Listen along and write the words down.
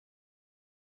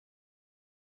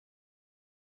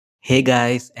Hey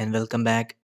guys, and welcome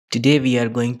back. Today we are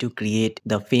going to create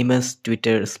the famous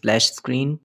Twitter splash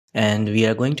screen, and we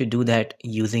are going to do that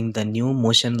using the new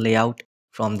motion layout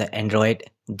from the Android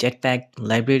Jetpack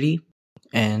library.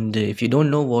 And if you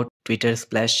don't know what Twitter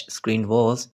splash screen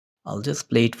was, I'll just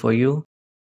play it for you.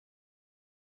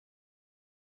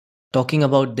 Talking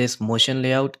about this motion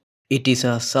layout, it is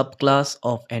a subclass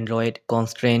of Android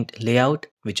constraint layout,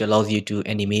 which allows you to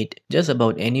animate just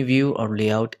about any view or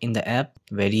layout in the app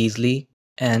very easily.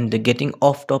 And getting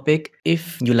off topic,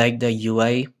 if you like the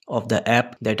UI of the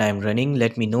app that I'm running,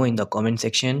 let me know in the comment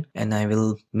section and I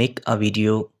will make a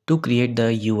video to create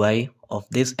the UI of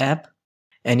this app.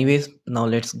 Anyways, now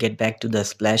let's get back to the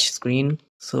splash screen.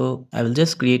 So I will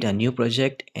just create a new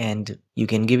project and you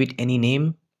can give it any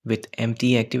name with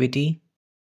empty activity.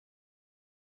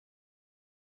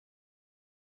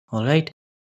 Alright.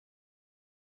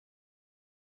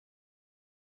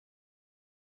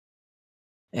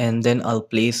 And then I'll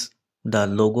place the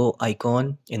logo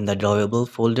icon in the drawable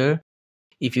folder.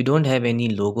 If you don't have any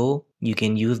logo, you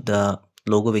can use the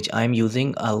logo which I'm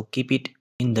using. I'll keep it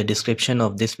in the description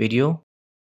of this video.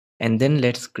 And then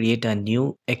let's create a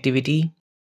new activity.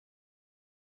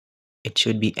 It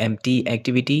should be empty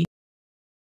activity.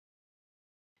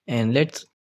 And let's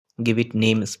give it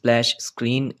name splash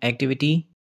screen activity.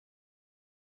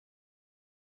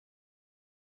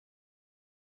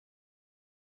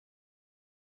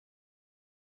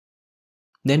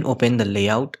 Then open the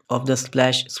layout of the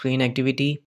splash screen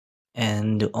activity,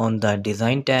 and on the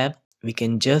design tab we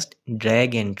can just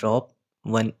drag and drop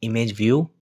one image view.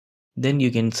 Then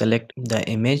you can select the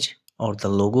image or the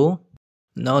logo.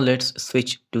 Now let's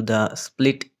switch to the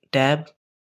split tab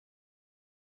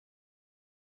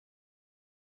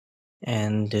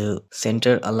and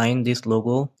center align this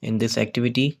logo in this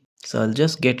activity. So I'll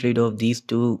just get rid of these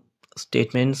two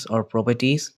statements or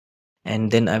properties,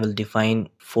 and then I will define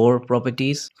four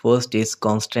properties. First is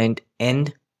constraint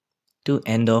end to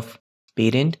end of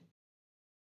parent,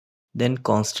 then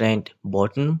constraint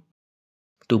bottom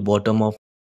to bottom of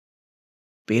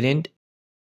parent,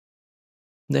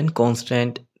 then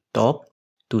constraint top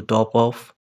to top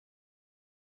of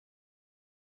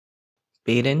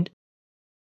parent,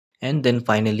 and then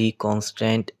finally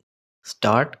constraint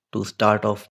start to start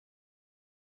of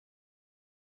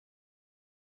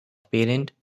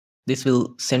parent. This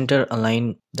will center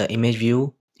align the image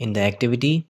view in the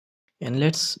activity. And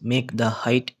let's make the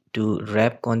height to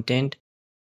wrap content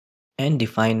and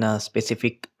define a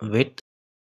specific width,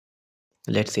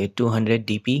 let's say 200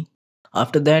 dp.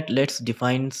 After that, let's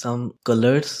define some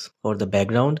colors for the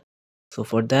background. So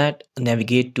for that,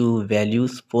 navigate to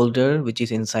values folder, which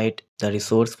is inside the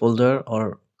resource folder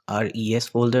or res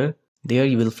folder. There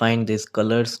you will find this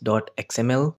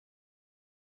colors.xml.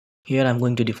 Here I'm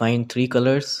going to define three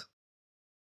colors.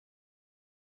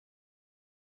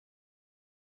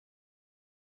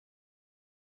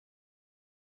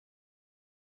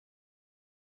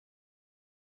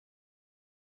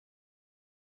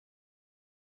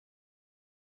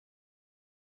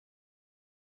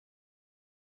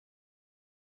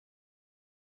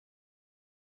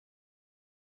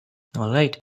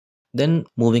 Alright, then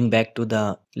moving back to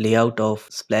the layout of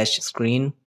splash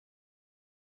screen.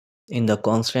 In the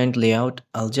constraint layout,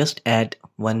 I'll just add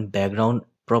one background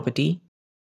property.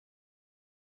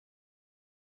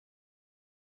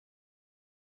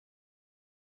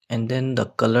 And then the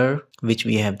color which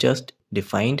we have just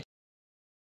defined.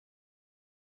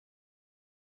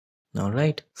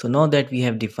 Alright, so now that we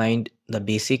have defined the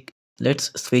basic, let's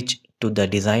switch to the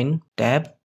design tab.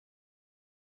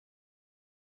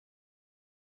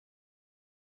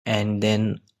 And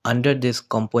then under this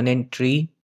component tree,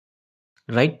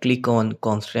 right click on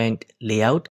constraint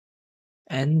layout.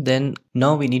 And then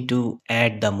now we need to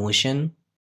add the motion.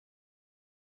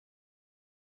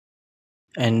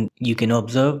 And you can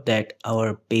observe that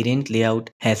our parent layout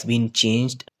has been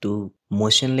changed to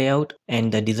motion layout,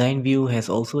 and the design view has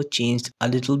also changed a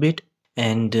little bit.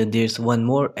 And there's one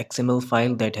more XML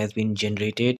file that has been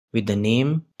generated with the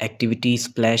name activity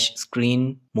splash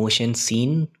screen motion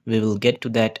scene. We will get to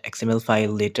that XML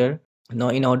file later. Now,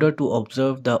 in order to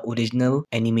observe the original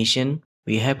animation,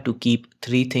 we have to keep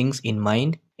three things in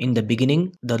mind. In the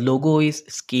beginning, the logo is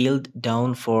scaled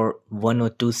down for 1 or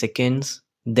 2 seconds.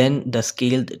 Then the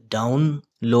scaled down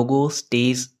logo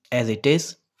stays as it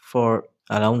is for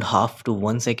around half to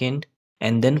 1 second.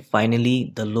 And then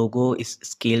finally the logo is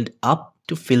scaled up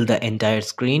to fill the entire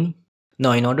screen.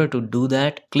 Now in order to do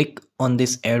that, click on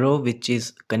this arrow which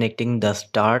is connecting the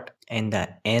start and the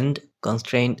end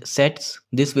constraint sets.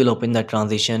 This will open the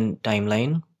transition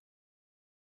timeline.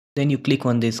 Then you click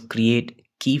on this create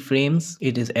keyframes.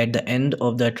 It is at the end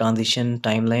of the transition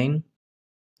timeline.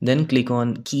 Then click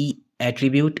on key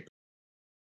attribute.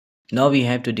 Now we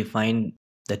have to define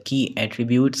the key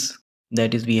attributes.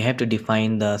 That is, we have to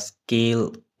define the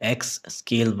scale X,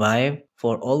 scale Y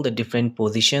for all the different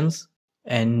positions,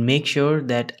 and make sure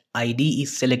that ID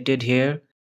is selected here.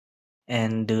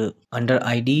 And under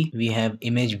ID, we have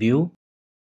image view.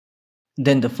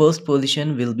 Then the first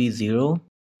position will be 0,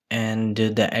 and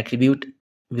the attribute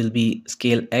will be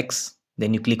scale X.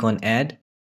 Then you click on add.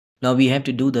 Now we have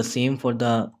to do the same for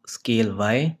the scale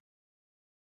Y.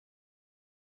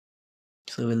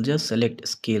 So we'll just select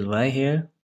scale Y here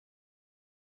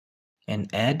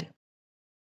and add.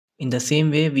 In the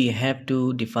same way, we have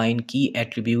to define key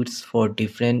attributes for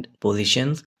different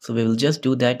positions. So we will just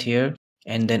do that here.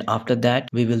 And then after that,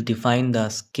 we will define the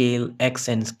scale X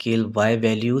and scale Y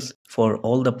values for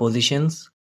all the positions.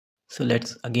 So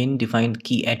let's again define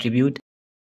key attribute.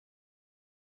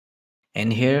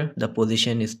 And here the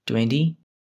position is 20.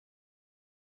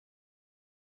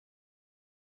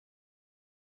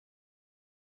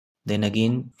 Then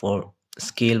again for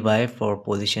scale Y for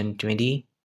position 20.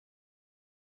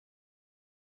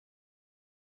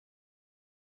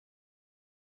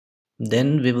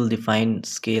 Then we will define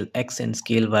scale X and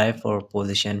scale Y for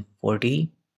position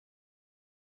 40.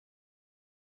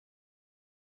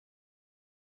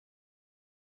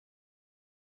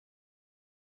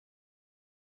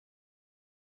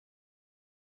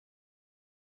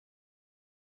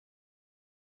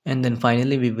 And then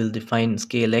finally we will define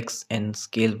scale X and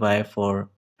scale Y for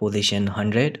position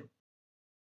 100.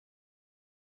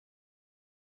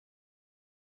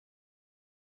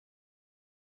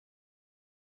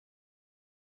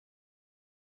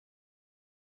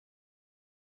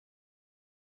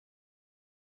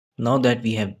 Now that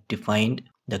we have defined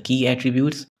the key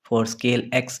attributes for scale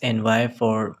X and Y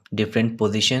for different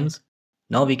positions,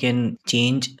 now we can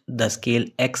change the scale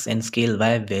X and scale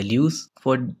Y values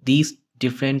for these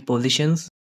different positions.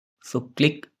 So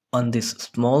click on this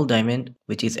small diamond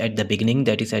which is at the beginning,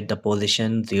 that is at the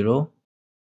position 0.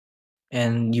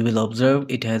 And you will observe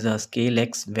it has a scale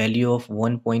X value of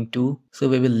 1.2. So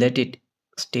we will let it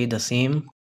stay the same.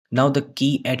 Now the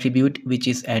key attribute which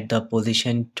is at the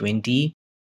position 20.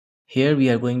 Here we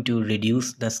are going to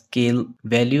reduce the scale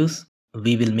values.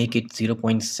 We will make it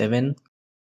 0.7.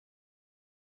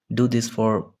 Do this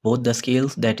for both the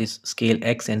scales, that is scale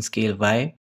X and scale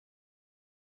Y.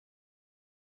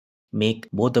 Make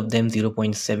both of them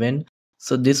 0.7.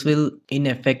 So this will in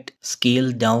effect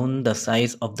scale down the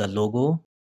size of the logo.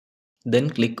 Then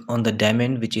click on the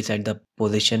diamond which is at the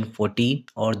position 40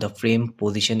 or the frame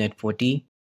position at 40.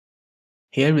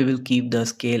 Here we will keep the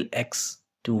scale X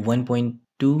to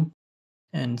 1.2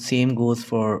 and same goes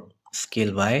for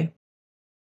scale Y.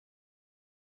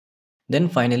 Then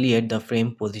finally at the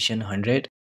frame position 100,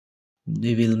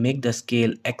 we will make the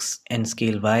scale X and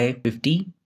scale Y 50.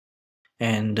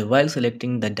 And while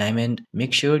selecting the diamond,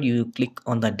 make sure you click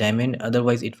on the diamond,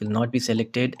 otherwise it will not be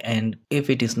selected. And if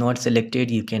it is not selected,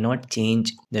 you cannot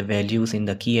change the values in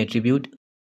the key attribute.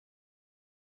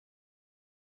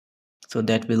 So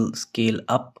that will scale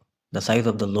up the size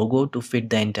of the logo to fit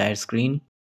the entire screen.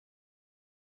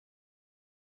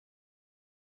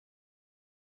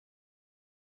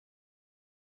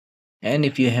 And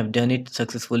if you have done it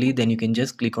successfully, then you can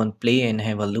just click on play and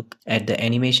have a look at the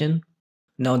animation.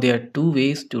 Now there are two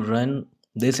ways to run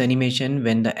this animation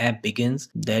when the app begins.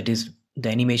 That is, the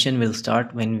animation will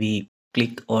start when we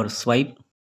click or swipe.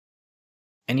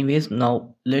 Anyways,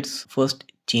 now let's first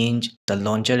change the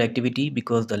launcher activity,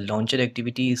 because the launcher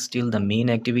activity is still the main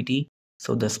activity.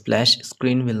 So the splash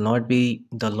screen will not be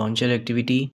the launcher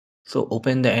activity. So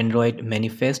open the Android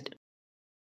manifest.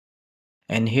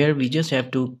 And here we just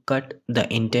have to cut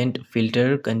the intent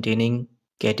filter containing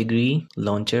category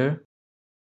launcher.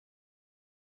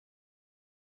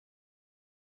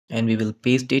 And we will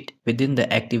paste it within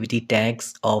the activity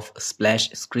tags of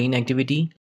SplashScreenActivity.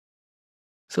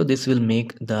 So this will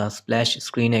make the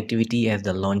SplashScreenActivity as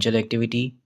the launcher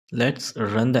activity. Let's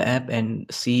run the app and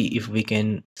see if we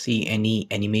can see any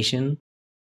animation.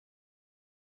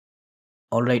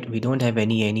 Alright, we don't have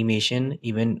any animation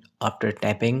even after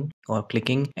tapping or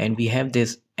clicking, and we have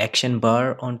this action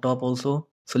bar on top also.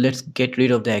 So let's get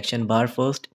rid of the action bar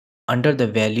first. Under the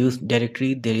values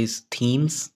directory, there is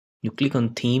themes. You click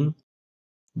on theme.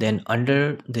 Then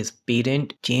under this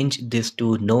parent, change this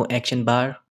to no action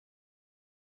bar.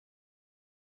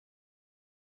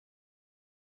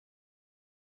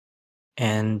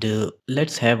 And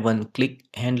let's have one click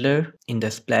handler in the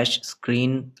splash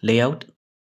screen layout.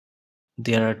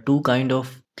 There are two kind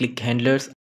of click handlers.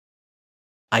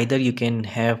 Either you can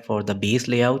have for the base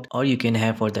layout or you can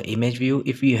have for the image view.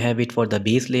 If you have it for the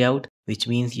base layout, which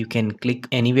means you can click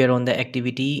anywhere on the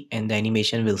activity and the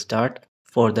animation will start.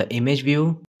 For the image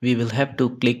view, we will have to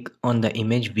click on the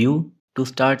image view to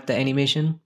start the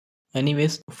animation.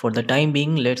 Anyways, for the time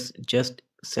being, let's just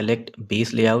select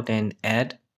base layout and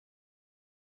add.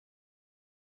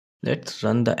 Let's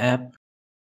run the app.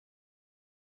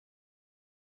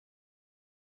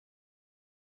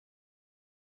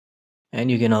 And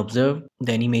you can observe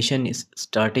the animation is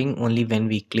starting only when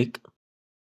we click.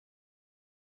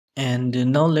 And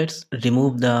now let's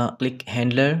remove the click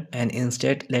handler and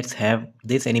instead let's have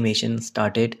this animation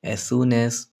started as soon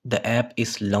as the app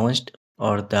is launched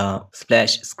or the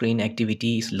splash screen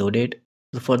activity is loaded.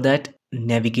 So for that,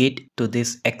 navigate to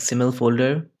this XML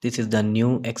folder. This is the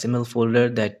new XML folder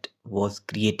that was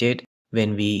created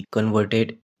when we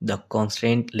converted the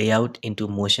constraint layout into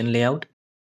motion layout.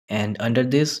 And under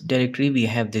this directory, we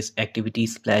have this activity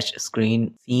splash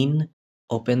screen scene.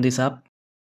 Open this up.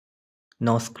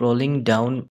 Now scrolling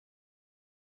down,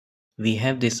 we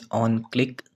have this on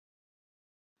click.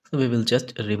 So we will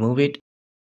just remove it.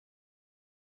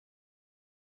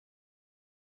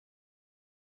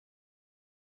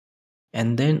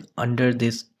 And then under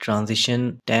this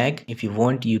transition tag, if you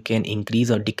want, you can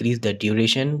increase or decrease the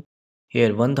duration.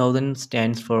 Here 1000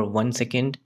 stands for 1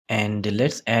 second. And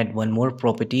let's add one more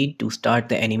property to start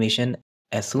the animation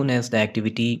as soon as the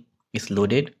activity is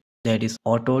loaded. That is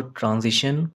auto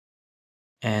transition.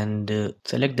 And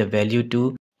select the value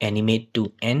to animate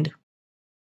to end.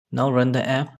 Now run the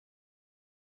app.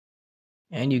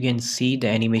 And you can see the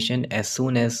animation as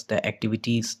soon as the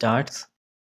activity starts.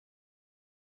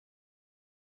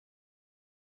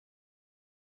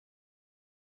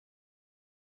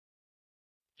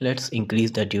 Let's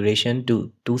increase the duration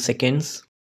to 2 seconds.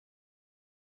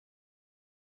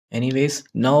 Anyways,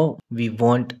 now we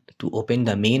want to open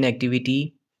the main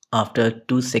activity after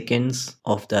 2 seconds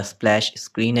of the splash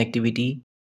screen activity.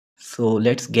 So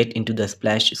let's get into the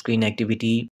splash screen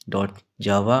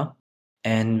activity.java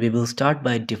and we will start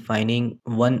by defining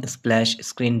one splash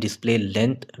screen display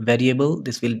length variable.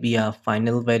 This will be a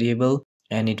final variable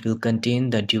and it will contain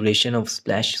the duration of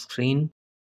splash screen.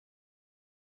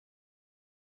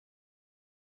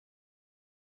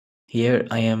 Here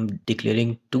I am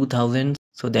declaring 2000,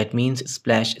 so that means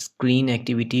splash screen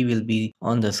activity will be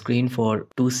on the screen for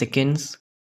 2 seconds.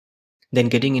 Then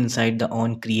getting inside the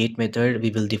onCreate method, we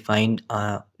will define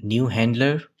a new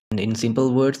handler. And in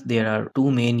simple words, there are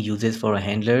two main uses for a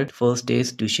handler. First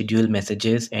is to schedule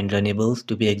messages and runnables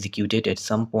to be executed at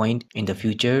some point in the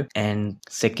future. And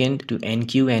second, to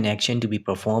enqueue an action to be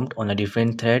performed on a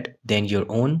different thread than your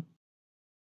own.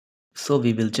 So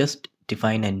we will just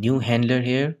define a new handler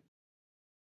here.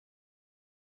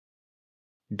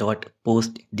 Dot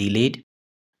post delayed.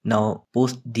 Now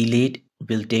post delayed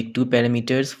will take two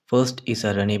parameters. First is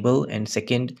a runnable and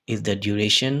second is the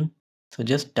duration. So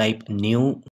just type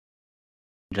new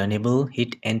runnable,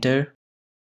 hit enter.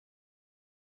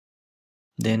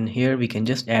 Then here we can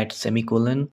just add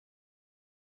semicolon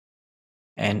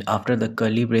and after the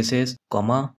curly braces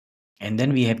comma, and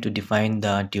then we have to define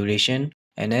the duration.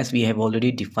 And as we have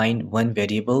already defined one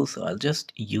variable, so I'll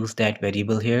just use that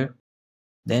variable here.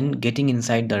 Then getting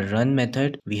inside the run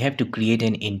method, we have to create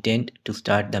an intent to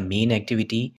start the main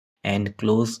activity and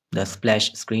close the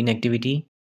splash screen activity.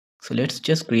 So let's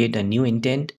just create a new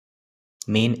intent,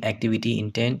 main activity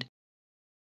intent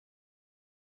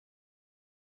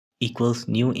equals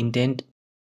new intent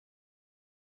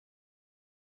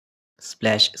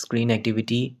splash screen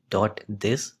activity dot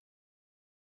this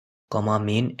comma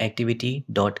main activity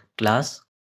dot class,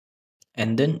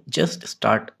 and then just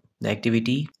start the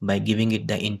activity by giving it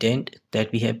the intent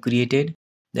that we have created,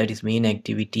 that is main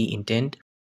activity intent.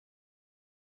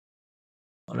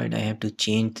 Alright, I have to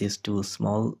change this to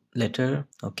small letter.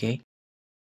 Okay.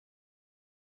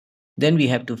 Then we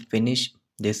have to finish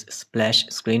this splash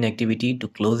screen activity to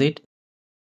close it.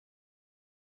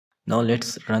 Now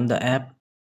let's run the app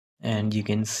and you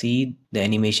can see the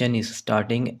animation is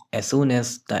starting as soon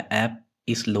as the app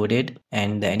is loaded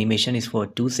and the animation is for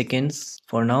 2 seconds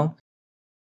for now.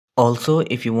 Also,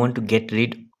 if you want to get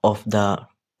rid of the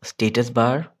status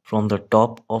bar from the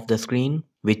top of the screen,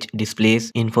 which displays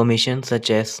information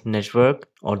such as network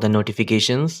or the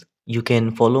notifications, you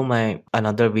can follow my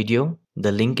another video.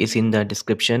 The link is in the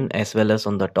description as well as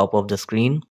on the top of the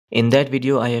screen. In that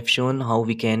video, I have shown how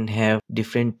we can have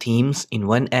different themes in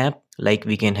one app, like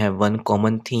we can have one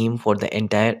common theme for the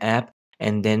entire app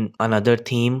and then another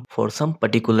theme for some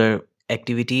particular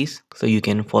activities. So you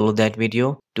can follow that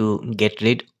video to get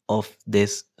rid of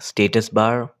this status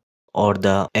bar or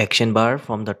the action bar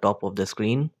from the top of the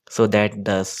screen so that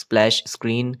the splash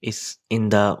screen is in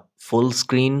the full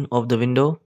screen of the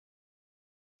window.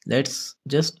 Let's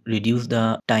just reduce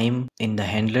the time in the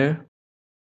handler.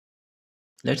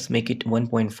 Let's make it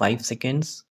 1.5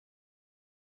 seconds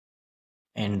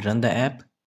and run the app.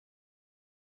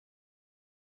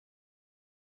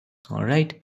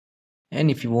 Alright. And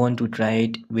if you want to try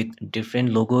it with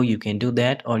different logo, you can do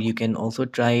that, or you can also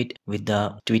try it with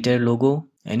the Twitter logo.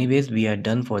 Anyways, we are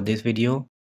done for this video.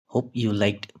 Hope you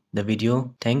liked the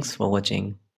video. Thanks for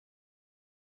watching.